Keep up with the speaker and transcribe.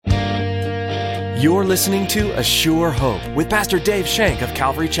You're listening to A Sure Hope with Pastor Dave Shank of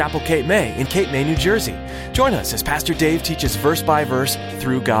Calvary Chapel, Cape May in Cape May, New Jersey. Join us as Pastor Dave teaches verse by verse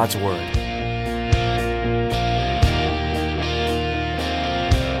through God's Word.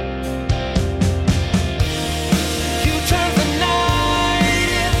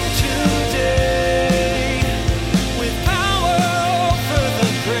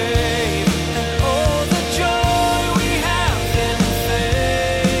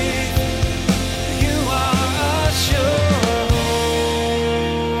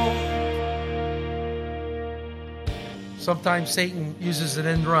 Sometimes Satan uses an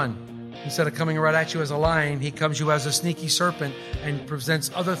end run. Instead of coming right at you as a lion, he comes you as a sneaky serpent and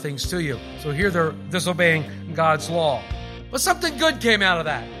presents other things to you. So here they're disobeying God's law. But something good came out of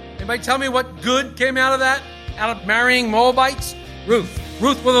that. Anybody tell me what good came out of that? Out of marrying Moabites? Ruth.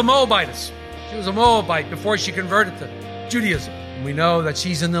 Ruth was a Moabitess. She was a Moabite before she converted to Judaism. And we know that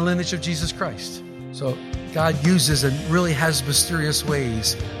she's in the lineage of Jesus Christ. So God uses and really has mysterious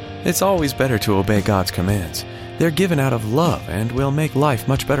ways. It's always better to obey God's commands. They're given out of love and will make life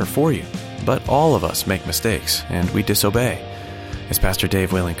much better for you. But all of us make mistakes, and we disobey. As Pastor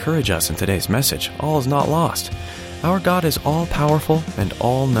Dave will encourage us in today's message, all is not lost. Our God is all-powerful and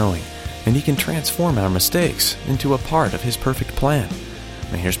all-knowing, and He can transform our mistakes into a part of His perfect plan.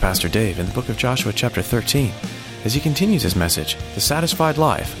 And here's Pastor Dave in the book of Joshua chapter 13, as he continues his message, The Satisfied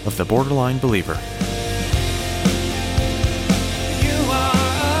Life of the Borderline Believer.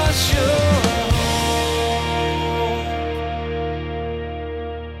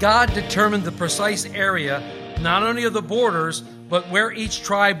 God determined the precise area, not only of the borders, but where each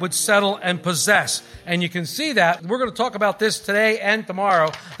tribe would settle and possess. And you can see that. We're going to talk about this today and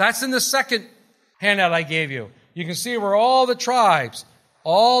tomorrow. That's in the second handout I gave you. You can see where all the tribes,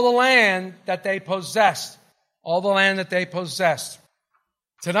 all the land that they possessed,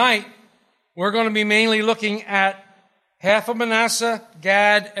 Tonight, we're going to be mainly looking at half of Manasseh,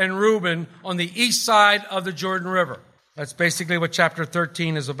 Gad, and Reuben on the east side of the Jordan River. That's basically what chapter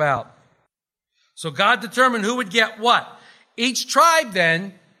 13 is about. So God determined who would get what. Each tribe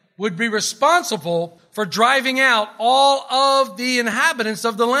then would be responsible for driving out all of the inhabitants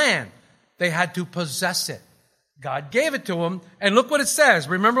of the land. They had to possess it. God gave it to them. And look what it says.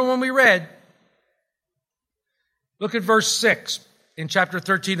 Remember when we read? Look at verse 6 in chapter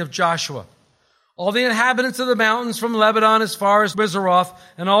 13 of Joshua. All the inhabitants of the mountains from Lebanon as far as Mizaroth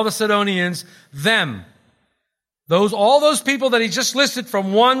and all the Sidonians, them. All those people that he just listed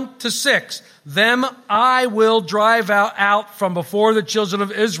from 1 to 6, them I will drive out from before the children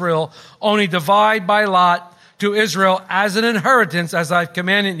of Israel, only divide by lot to Israel as an inheritance, as I've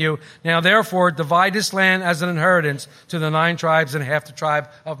commanded you. Now therefore divide this land as an inheritance to the 9 tribes and half the tribe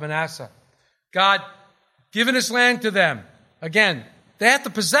of Manasseh. God given this land to them. Again, they have to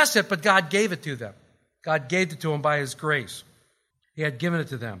possess it, but God gave it to them. God gave it to them by His grace. He had given it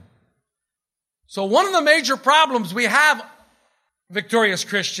to them. So one of the major problems we have, victorious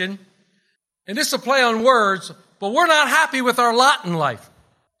Christian, and this is a play on words, but we're not happy with our lot in life.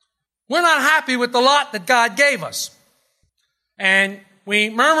 We're not happy with the lot that God gave us. And we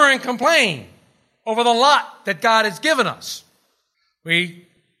murmur and complain over the lot that God has given us. We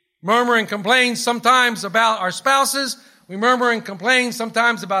murmur and complain sometimes about our spouses. We murmur and complain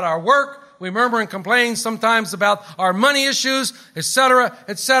sometimes about our work. We murmur and complain sometimes about our money issues, etc.,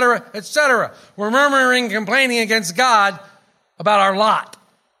 etc., etc. We're murmuring and complaining against God about our lot.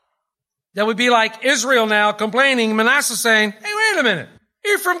 That would be like Israel now complaining, Manasseh saying, hey, wait a minute.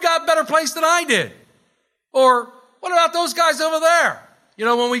 Ephraim got a better place than I did. Or what about those guys over there? You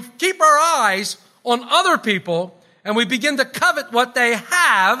know, when we keep our eyes on other people and we begin to covet what they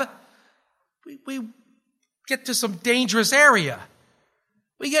have, we get to some dangerous area.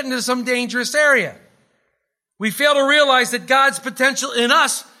 We get into some dangerous area. We fail to realize that God's potential in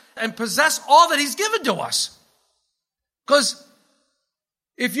us and possess all that He's given to us. Because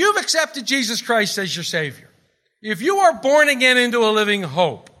if you've accepted Jesus Christ as your Savior, if you are born again into a living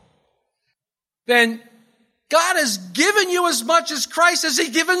hope, then God has given you as much as Christ has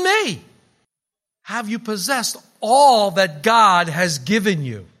He given me. Have you possessed all that God has given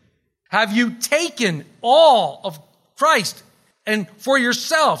you? Have you taken all of Christ and for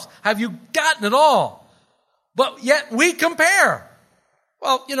yourselves? Have you gotten it all? But yet we compare.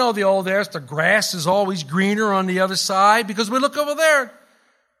 Well, you know the old adage, the grass is always greener on the other side, because we look over there,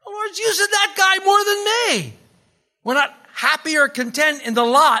 the Lord's using that guy more than me. We're not happy or content in the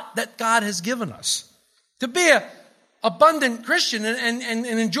lot that God has given us. To be an abundant Christian and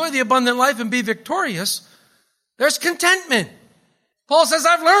enjoy the abundant life and be victorious, there's contentment. Paul says,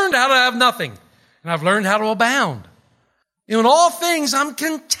 I've learned how to have nothing, and I've learned how to abound. In all things, I'm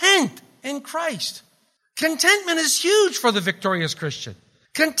content in Christ. Contentment is huge for the victorious Christian.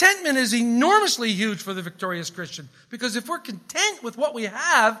 Contentment is enormously huge for the victorious Christian, because if we're content with what we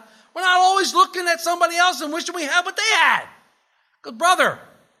have, we're not always looking at somebody else and wishing we had what they had. Good brother,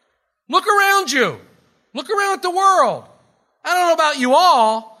 look around you. Look around at the world. I don't know about you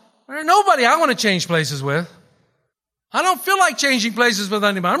all. There's nobody I want to change places with. I don't feel like changing places with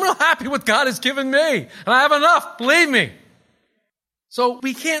anybody. I'm real happy with God has given me. And I have enough, believe me. So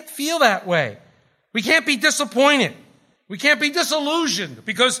we can't feel that way. We can't be disappointed. We can't be disillusioned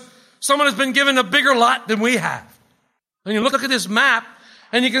because someone has been given a bigger lot than we have. And you look at this map,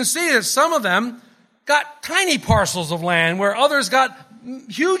 and you can see that some of them got tiny parcels of land where others got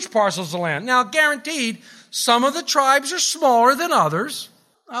huge parcels of land. Now, guaranteed, some of the tribes are smaller than others.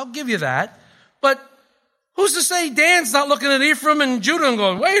 I'll give you that. But who's to say Dan's not looking at Ephraim and Judah and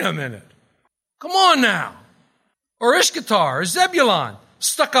going, wait a minute. Come on now. Or Ishkatar or Zebulun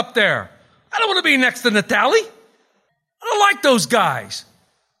stuck up there. I don't want to be next to Naphtali. I don't like those guys.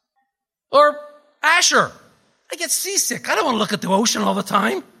 Or Asher. I get seasick. I don't want to look at the ocean all the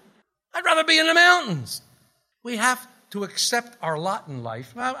time. I'd rather be in the mountains. We have to accept our lot in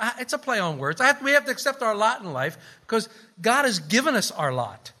life. It's a play on words. We have to accept our lot in life because God has given us our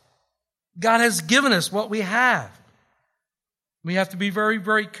lot. God has given us what we have. We have to be very,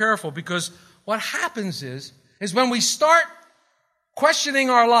 very careful because what happens is when we start questioning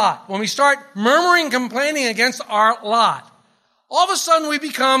our lot, when we start murmuring, complaining against our lot, all of a sudden we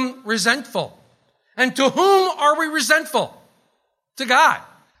become resentful. And to whom are we resentful? To God.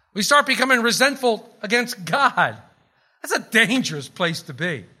 We start becoming resentful against God. That's a dangerous place to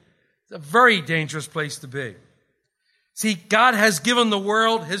be. It's a very dangerous place to be. See, God has given the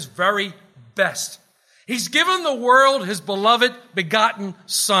world His very best. He's given the world His beloved, begotten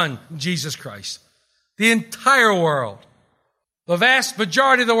Son, Jesus Christ. The entire world. The vast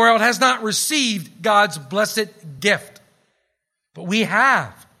majority of the world has not received God's blessed gift. But we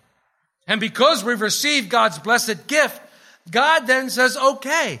have. And because we've received God's blessed gift, God then says,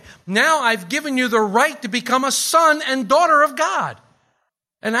 okay, now I've given you the right to become a son and daughter of God.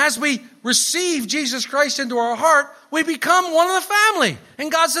 And as we receive Jesus Christ into our heart, we become one of the family.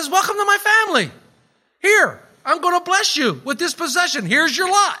 And God says, welcome to my family. Here, I'm going to bless you with this possession. Here's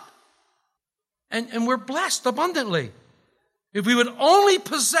your lot. And we're blessed abundantly. If we would only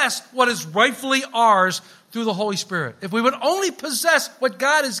possess what is rightfully ours through the Holy Spirit. If we would only possess what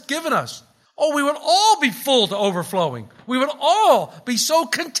God has given us. Oh, we would all be full to overflowing. We would all be so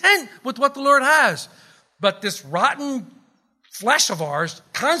content with what the Lord has. But this rotten flesh of ours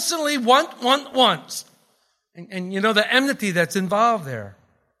constantly wants. And you know the enmity that's involved there.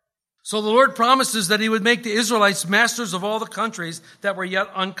 So the Lord promises that He would make the Israelites masters of all the countries that were yet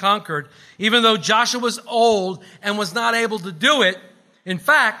unconquered, even though Joshua was old and was not able to do it. In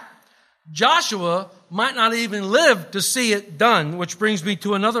fact, Joshua might not even live to see it done, which brings me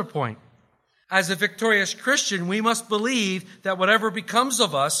to another point. As a victorious Christian, we must believe that whatever becomes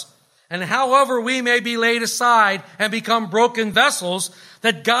of us, and however we may be laid aside and become broken vessels,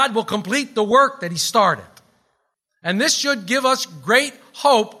 that God will complete the work that He started. And this should give us great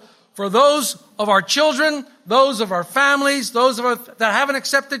hope for those of our children, those of our families, those of us that haven't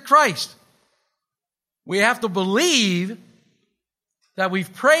accepted Christ. We have to believe that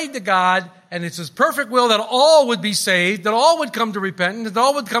we've prayed to God and it's His perfect will that all would be saved, that all would come to repentance, that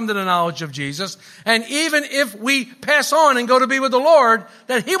all would come to the knowledge of Jesus. And even if we pass on and go to be with the Lord,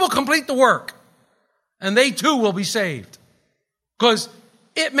 that He will complete the work. And they too will be saved. Because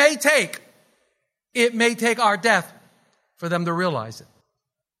it may take our death for them to realize it.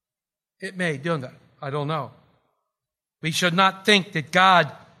 It may do that. I don't know. We should not think that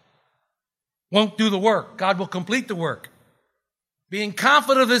God won't do the work. God will complete the work. Being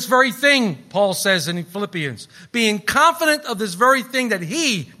confident of this very thing, Paul says in Philippians, being confident of this very thing that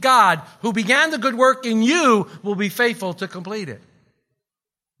He, God, who began the good work in you, will be faithful to complete it.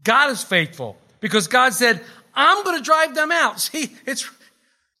 God is faithful because God said, I'm going to drive them out. See,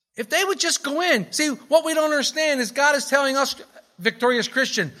 if they would just go in. See, what we don't understand is God is telling us, victorious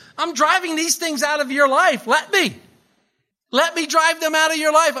Christian, I'm driving these things out of your life. Let me drive them out of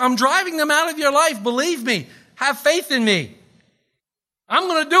your life. I'm driving them out of your life. Believe me. Have faith in me. I'm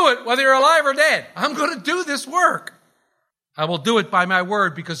going to do it whether you're alive or dead. I'm going to do this work. I will do it by my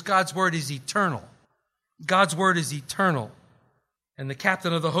word because God's word is eternal. God's word is eternal. And the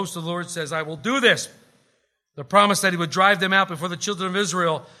captain of the host of the Lord says, I will do this. The promise that He would drive them out before the children of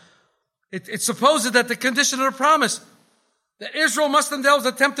Israel. It's supposed that the condition of the promise, that Israel must themselves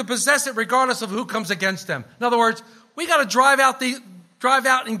attempt to possess it regardless of who comes against them. In other words, we got to drive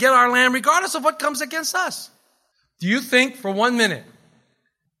out and get our land regardless of what comes against us. Do you think for 1 minute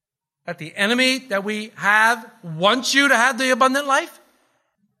that the enemy that we have wants you to have the abundant life?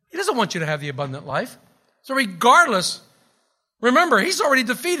 He doesn't want you to have the abundant life. So regardless, remember, he's already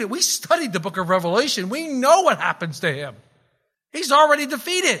defeated. We studied the book of Revelation. We know what happens to him. He's already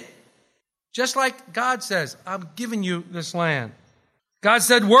defeated. Just like God says, I'm giving you this land. God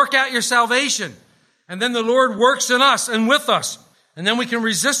said, work out your salvation. And then the Lord works in us and with us. And then we can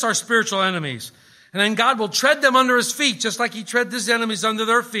resist our spiritual enemies. And then God will tread them under his feet, just like he tread his enemies under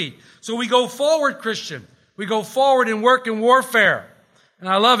their feet. So we go forward, Christian. We go forward in work and warfare. And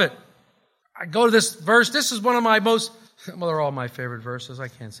I love it. I go to this verse. This is one of my most, well, they're all my favorite verses. I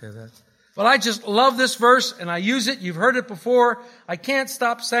can't say that. But I just love this verse, and I use it. You've heard it before. I can't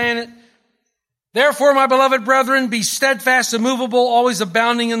stop saying it. Therefore, my beloved brethren, be steadfast, immovable, always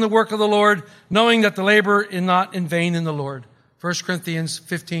abounding in the work of the Lord, knowing that the labor is not in vain in the Lord. 1 Corinthians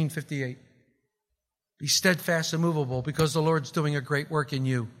 15:58. Be steadfast, immovable, because the Lord's doing a great work in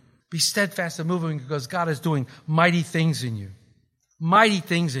you. Be steadfast and moving because God is doing mighty things in you. Mighty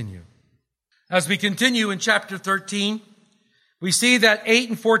things in you. As we continue in chapter 13, we see that 8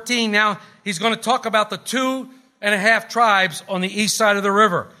 and 14, now he's going to talk about the 2.5 tribes on the east side of the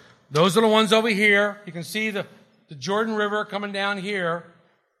river. Those are the ones over here. You can see the Jordan River coming down here.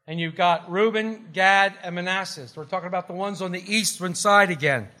 And you've got Reuben, Gad, and Manasseh. We're talking about the ones on the eastern side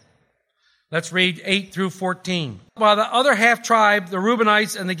again. Let's read 8 through 14. While the other half tribe, the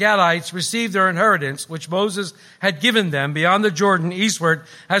Reubenites and the Gadites, received their inheritance, which Moses had given them beyond the Jordan eastward,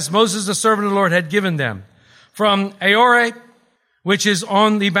 as Moses, the servant of the Lord, had given them. From Aoreh, which is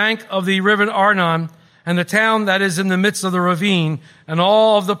on the bank of the river Arnon, and the town that is in the midst of the ravine, and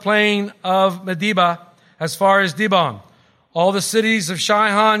all of the plain of Medeba, as far as Dibon. All the cities of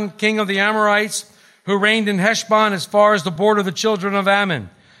Sihon, king of the Amorites, who reigned in Heshbon, as far as the border of the children of Ammon.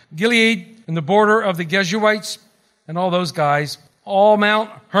 Gilead, and the border of the Geshurites, and all those guys. All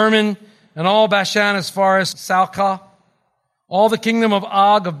Mount Hermon, and all Bashan, as far as Salcah. All the kingdom of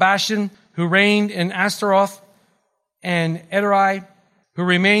Og of Bashan, who reigned in Astaroth, and Edrei, who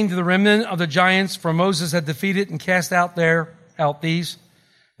remained the remnant of the giants, for Moses had defeated and cast out these.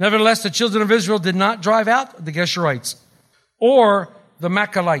 Nevertheless, the children of Israel did not drive out the Geshurites or the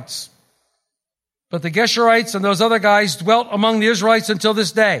Machalites. But the Geshurites and those other guys dwelt among the Israelites until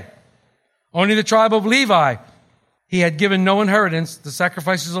this day. Only the tribe of Levi, he had given no inheritance. The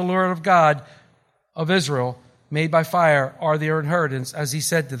sacrifices of the Lord of God of Israel, made by fire, are their inheritance, as he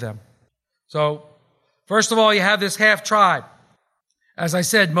said to them. So, first of all, you have this half tribe. As I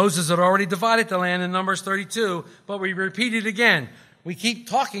said, Moses had already divided the land in Numbers 32, but we repeat it again. We keep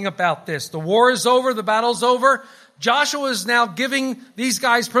talking about this. The war is over. The battle's over. Joshua is now giving these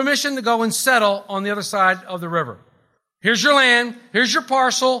guys permission to go and settle on the other side of the river. Here's your land. Here's your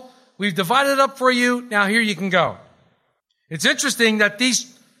parcel. We've divided it up for you. Now here you can go. It's interesting that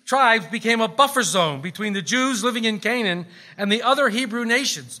these tribes became a buffer zone between the Jews living in Canaan and the other Hebrew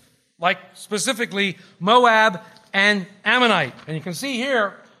nations, like specifically Moab and Ammonite. And you can see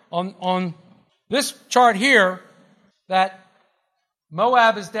here on this chart here that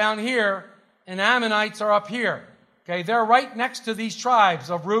Moab is down here and Ammonites are up here. Okay, they're right next to these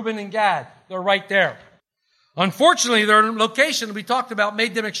tribes of Reuben and Gad. They're right there. Unfortunately, their location we talked about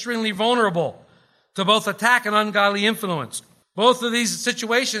made them extremely vulnerable to both attack and ungodly influence. Both of these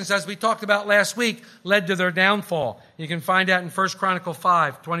situations, as we talked about last week, led to their downfall. You can find that in 1 Chronicles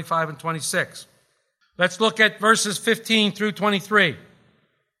 5, 25 and 26. Let's look at verses 15 through 23.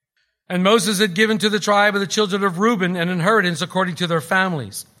 And Moses had given to the tribe of the children of Reuben an inheritance according to their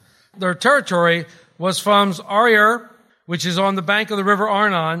families. Their territory was from Aroer, which is on the bank of the river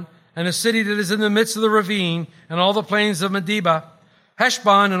Arnon, and a city that is in the midst of the ravine, and all the plains of Medeba,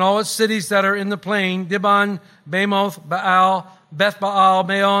 Heshbon, and all its cities that are in the plain, Dibon, Bamoth, Baal, Beth Baal,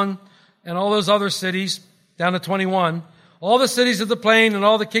 Maon, and all those other cities, down to 21. All the cities of the plain, and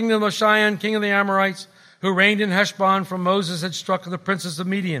all the kingdom of Sihon, king of the Amorites, who reigned in Heshbon, from Moses had struck the princes of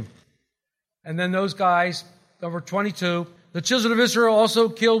Midian. And then those guys, over 22, the children of Israel also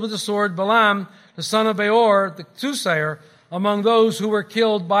killed with the sword Balaam, the son of Beor, the soothsayer, among those who were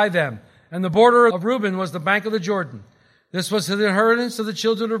killed by them. And the border of Reuben was the bank of the Jordan. This was the inheritance of the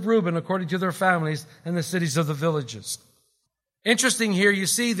children of Reuben according to their families and the cities of the villages. Interesting here, you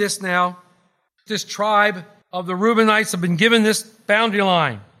see this now. This tribe of the Reubenites have been given this boundary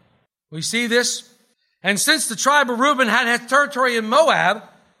line. We see this. And since the tribe of Reuben had territory in Moab,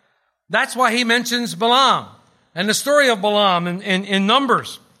 that's why he mentions Balaam and the story of Balaam in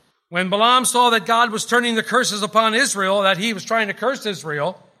Numbers. When Balaam saw that God was turning the curses upon Israel, that he was trying to curse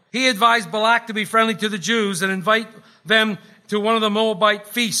Israel, he advised Balak to be friendly to the Jews and invite them to one of the Moabite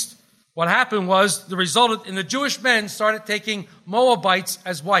feasts. What happened was the result in the Jewish men started taking Moabites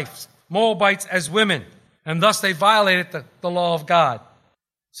as wives. Moabites as women, and thus they violated the law of God.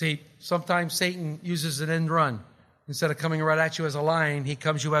 See, sometimes Satan uses an end run. Instead of coming right at you as a lion, he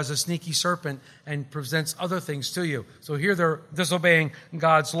comes you as a sneaky serpent and presents other things to you. So here they're disobeying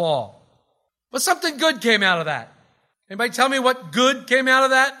God's law. But something good came out of that. Anybody tell me what good came out of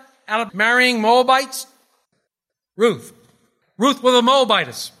that? Out of marrying Moabites? Ruth. Ruth was a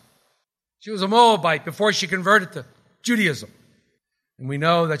Moabitess. She was a Moabite before she converted to Judaism. And we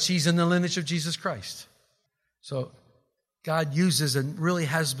know that she's in the lineage of Jesus Christ. So God uses and really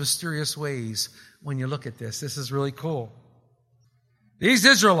has mysterious ways when you look at this. This is really cool. These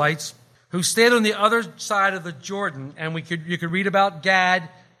Israelites who stayed on the other side of the Jordan, and you could read about Gad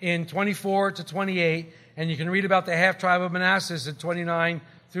in 24 to 28, and you can read about the half tribe of Manasseh in 29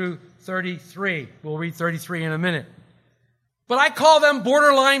 through 33. We'll read 33 in a minute. But I call them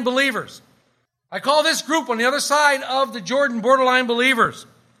borderline believers. I call this group on the other side of the Jordan borderline believers.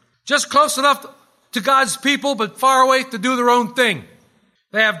 Just close enough to God's people, but far away to do their own thing.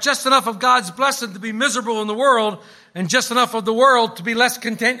 They have just enough of God's blessing to be miserable in the world, and just enough of the world to be less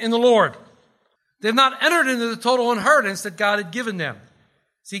content in the Lord. They've not entered into the total inheritance that God had given them.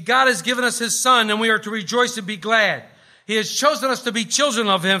 See, God has given us His Son, and we are to rejoice and be glad. He has chosen us to be children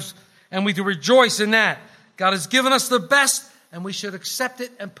of Him, and we to rejoice in that. God has given us the best, and we should accept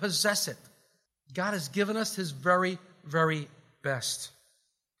it and possess it. God has given us His very, very best.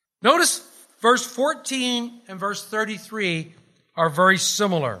 Notice verse 14 and verse 33 are very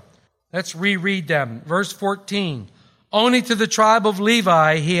similar. Let's reread them. Verse 14. Only to the tribe of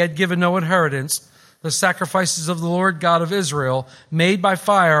Levi He had given no inheritance. The sacrifices of the Lord God of Israel, made by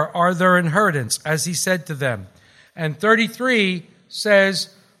fire, are their inheritance, as He said to them. And 33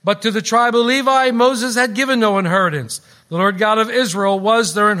 says, but to the tribe of Levi Moses had given no inheritance. The Lord God of Israel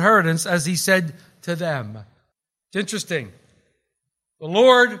was their inheritance, as He said to them. It's interesting. The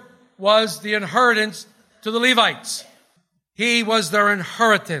Lord was the inheritance to the Levites. He was their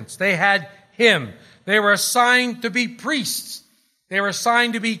inheritance. They had Him. They were assigned to be priests. They were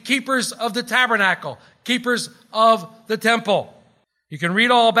assigned to be keepers of the tabernacle, keepers of the temple. You can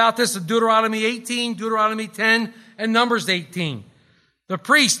read all about this in Deuteronomy 18, Deuteronomy 10, and Numbers 18. The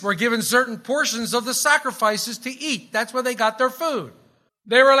priests were given certain portions of the sacrifices to eat. That's where they got their food.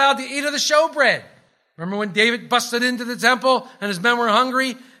 They were allowed to eat of the showbread. Remember when David busted into the temple and his men were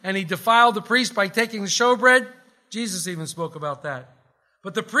hungry and he defiled the priest by taking the showbread? Jesus even spoke about that.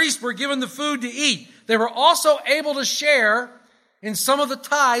 But the priests were given the food to eat. They were also able to share in some of the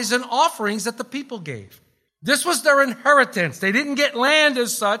tithes and offerings that the people gave. This was their inheritance. They didn't get land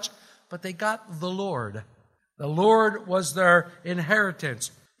as such, but they got the Lord. The Lord was their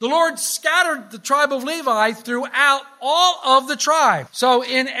inheritance. The Lord scattered the tribe of Levi throughout all of the tribe. So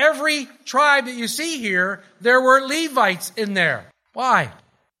in every tribe that you see here, there were Levites in there. Why?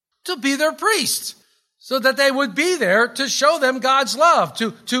 To be their priests. So that they would be there to show them God's love,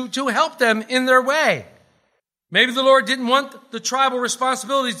 to help them in their way. Maybe the Lord didn't want the tribal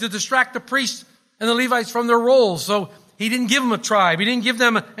responsibilities to distract the priests and the Levites from their roles. So He didn't give them a tribe. He didn't give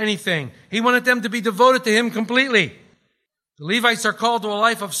them anything. He wanted them to be devoted to Him completely. The Levites are called to a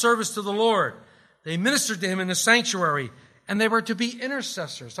life of service to the Lord. They ministered to Him in the sanctuary, and they were to be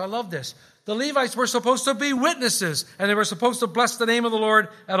intercessors. I love this. The Levites were supposed to be witnesses, and they were supposed to bless the name of the Lord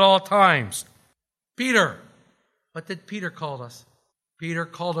at all times. Peter. What did Peter call us? Peter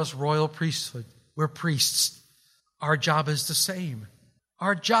called us royal priesthood. We're priests. Our job is the same.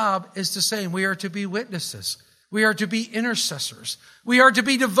 Our job is the same. We are to be witnesses. We are to be intercessors. We are to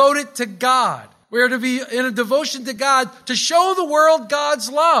be devoted to God. We are to be in a devotion to God to show the world God's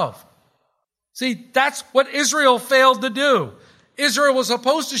love. See, that's what Israel failed to do. Israel was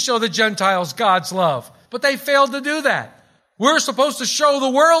supposed to show the Gentiles God's love, but they failed to do that. We're supposed to show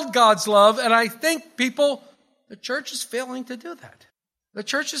the world God's love, and I think the church is failing to do that. The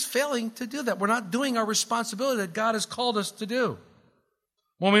church is failing to do that. We're not doing our responsibility that God has called us to do.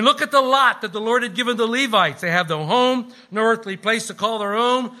 When we look at the lot that the Lord had given the Levites, they have no home, no earthly place to call their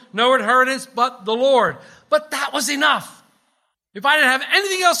own, no inheritance but the Lord. But that was enough. If I didn't have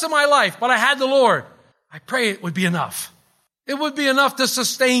anything else in my life, but I had the Lord, I pray it would be enough. It would be enough to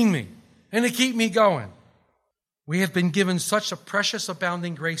sustain me and to keep me going. We have been given such a precious,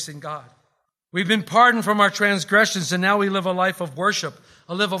 abounding grace in God. We've been pardoned from our transgressions, and now we live a life of worship,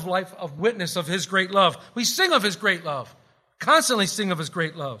 a life of witness of His great love. We sing of His great love, constantly sing of His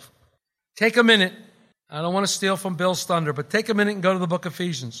great love. Take a minute. I don't want to steal from Bill's thunder, but take a minute and go to the book of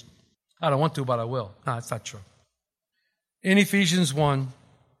Ephesians. I don't want to, but I will. No, it's not true. In Ephesians 1,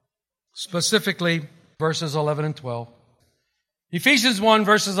 specifically verses 11 and 12. Ephesians 1,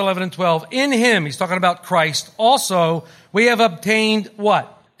 verses 11 and 12. In Him, he's talking about Christ, also we have obtained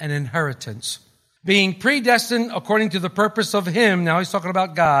what? an inheritance, being predestined according to the purpose of Him," now he's talking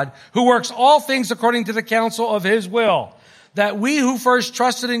about God, "who works all things according to the counsel of His will, that we who first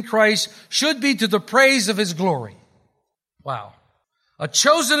trusted in Christ should be to the praise of His glory." Wow. A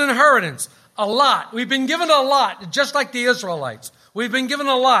chosen inheritance, a lot. We've been given a lot, just like the Israelites. We've been given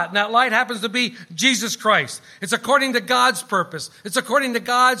a lot, and that light happens to be Jesus Christ. It's according to God's purpose. It's according to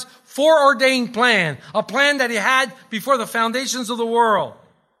God's foreordained plan, a plan that He had before the foundations of the world.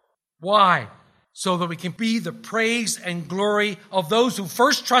 Why? So that we can be the praise and glory of those who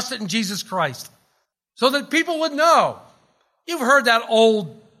first trusted in Jesus Christ. So that people would know. You've heard that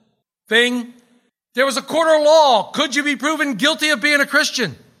old thing. There was a court of law. Could you be proven guilty of being a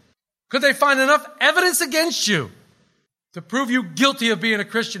Christian? Could they find enough evidence against you to prove you guilty of being a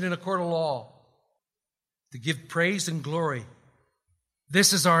Christian in a court of law? To give praise and glory.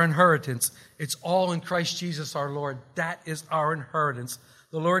 This is our inheritance. It's all in Christ Jesus our Lord. That is our inheritance.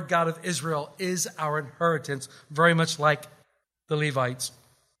 The Lord God of Israel is our inheritance, very much like the Levites.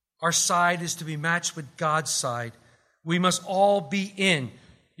 Our side is to be matched with God's side. We must all be in.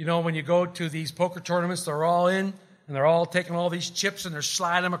 You know, when you go to these poker tournaments, they're all in, and they're all taking all these chips and they're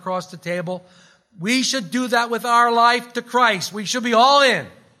sliding them across the table. We should do that with our life to Christ. We should be all in.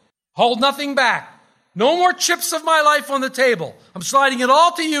 Hold nothing back. No more chips of my life on the table. I'm sliding it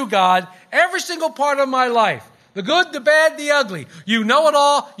all to you, God. Every single part of my life. The good, the bad, the ugly. You know it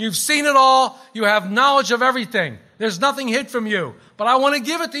all. You've seen it all. You have knowledge of everything. There's nothing hid from you. But I want to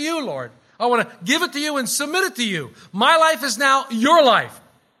give it to you, Lord. I want to give it to you and submit it to you. My life is now your life.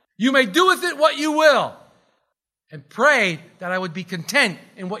 You may do with it what you will. And pray that I would be content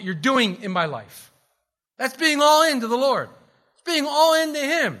in what you're doing in my life. That's being all in to the Lord. It's being all in to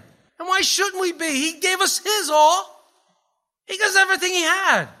Him. And why shouldn't we be? He gave us His all. He gives everything He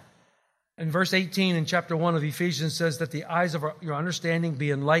had. And verse 18 in chapter 1 of Ephesians says that the eyes of your understanding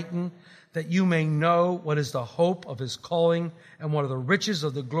be enlightened, that you may know what is the hope of His calling and what are the riches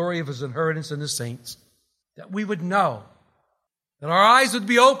of the glory of His inheritance in the saints. That we would know. That our eyes would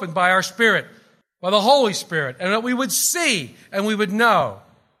be opened by our Spirit, by the Holy Spirit, and that we would see and we would know.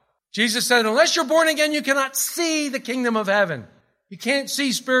 Jesus said, unless you're born again, you cannot see the kingdom of heaven. You can't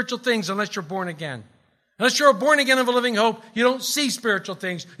see spiritual things unless you're born again. Unless you're born again of a living hope, you don't see spiritual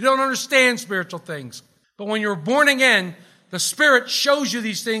things. You don't understand spiritual things. But when you're born again, the Spirit shows you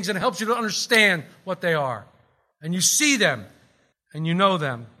these things and helps you to understand what they are. And you see them and you know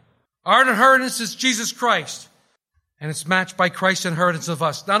them. Our inheritance is Jesus Christ. And it's matched by Christ's inheritance of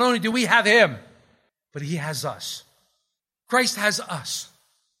us. Not only do we have Him, but He has us. Christ has us.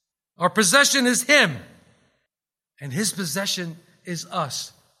 Our possession is Him. And His possession is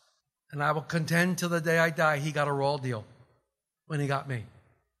us. And I will contend till the day I die, He got a raw deal when He got me.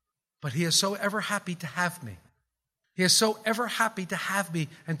 But He is so ever happy to have me. He is so ever happy to have me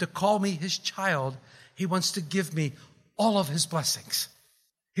and to call me His child. He wants to give me all of His blessings.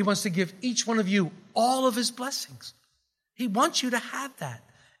 He wants to give each one of you all of His blessings. He wants you to have that.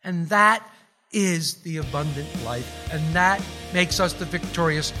 And that is the abundant life. And that makes us the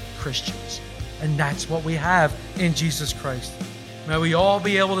victorious Christians. And that's what we have in Jesus Christ. May we all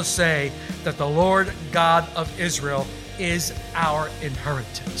be able to say that the Lord God of Israel is our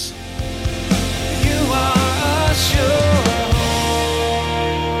inheritance. You are a sure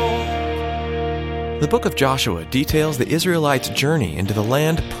The book of Joshua details the Israelites' journey into the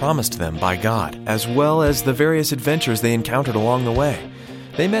land promised them by God, as well as the various adventures they encountered along the way.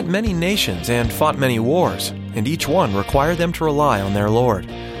 They met many nations and fought many wars, and each one required them to rely on their Lord.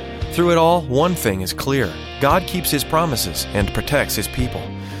 Through it all, one thing is clear. God keeps His promises and protects His people.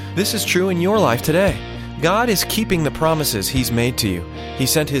 This is true in your life today. God is keeping the promises He's made to you. He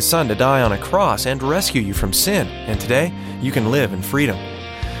sent His Son to die on a cross and rescue you from sin, and today you can live in freedom.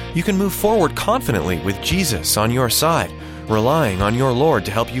 You can move forward confidently with Jesus on your side, relying on your Lord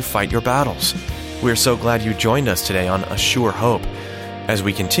to help you fight your battles. We're so glad you joined us today on A Sure Hope. As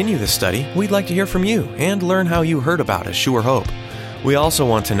we continue this study, we'd like to hear from you and learn how you heard about A Sure Hope. We also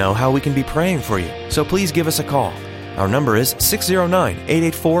want to know how we can be praying for you, so please give us a call. Our number is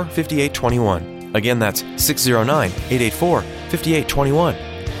 609-884-5821. Again, that's 609-884-5821.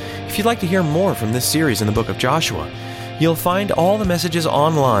 If you'd like to hear more from this series in the book of Joshua, you'll find all the messages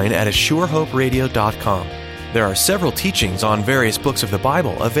online at ASureHopeRadio.com. There are several teachings on various books of the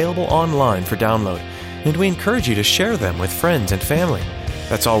Bible available online for download, and we encourage you to share them with friends and family.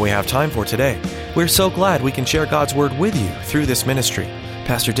 That's all we have time for today. We're so glad we can share God's Word with you through this ministry.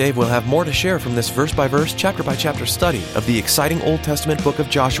 Pastor Dave will have more to share from this verse-by-verse, chapter-by-chapter study of the exciting Old Testament book of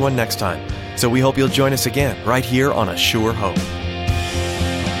Joshua next time. So we hope you'll join us again right here on A Sure Hope.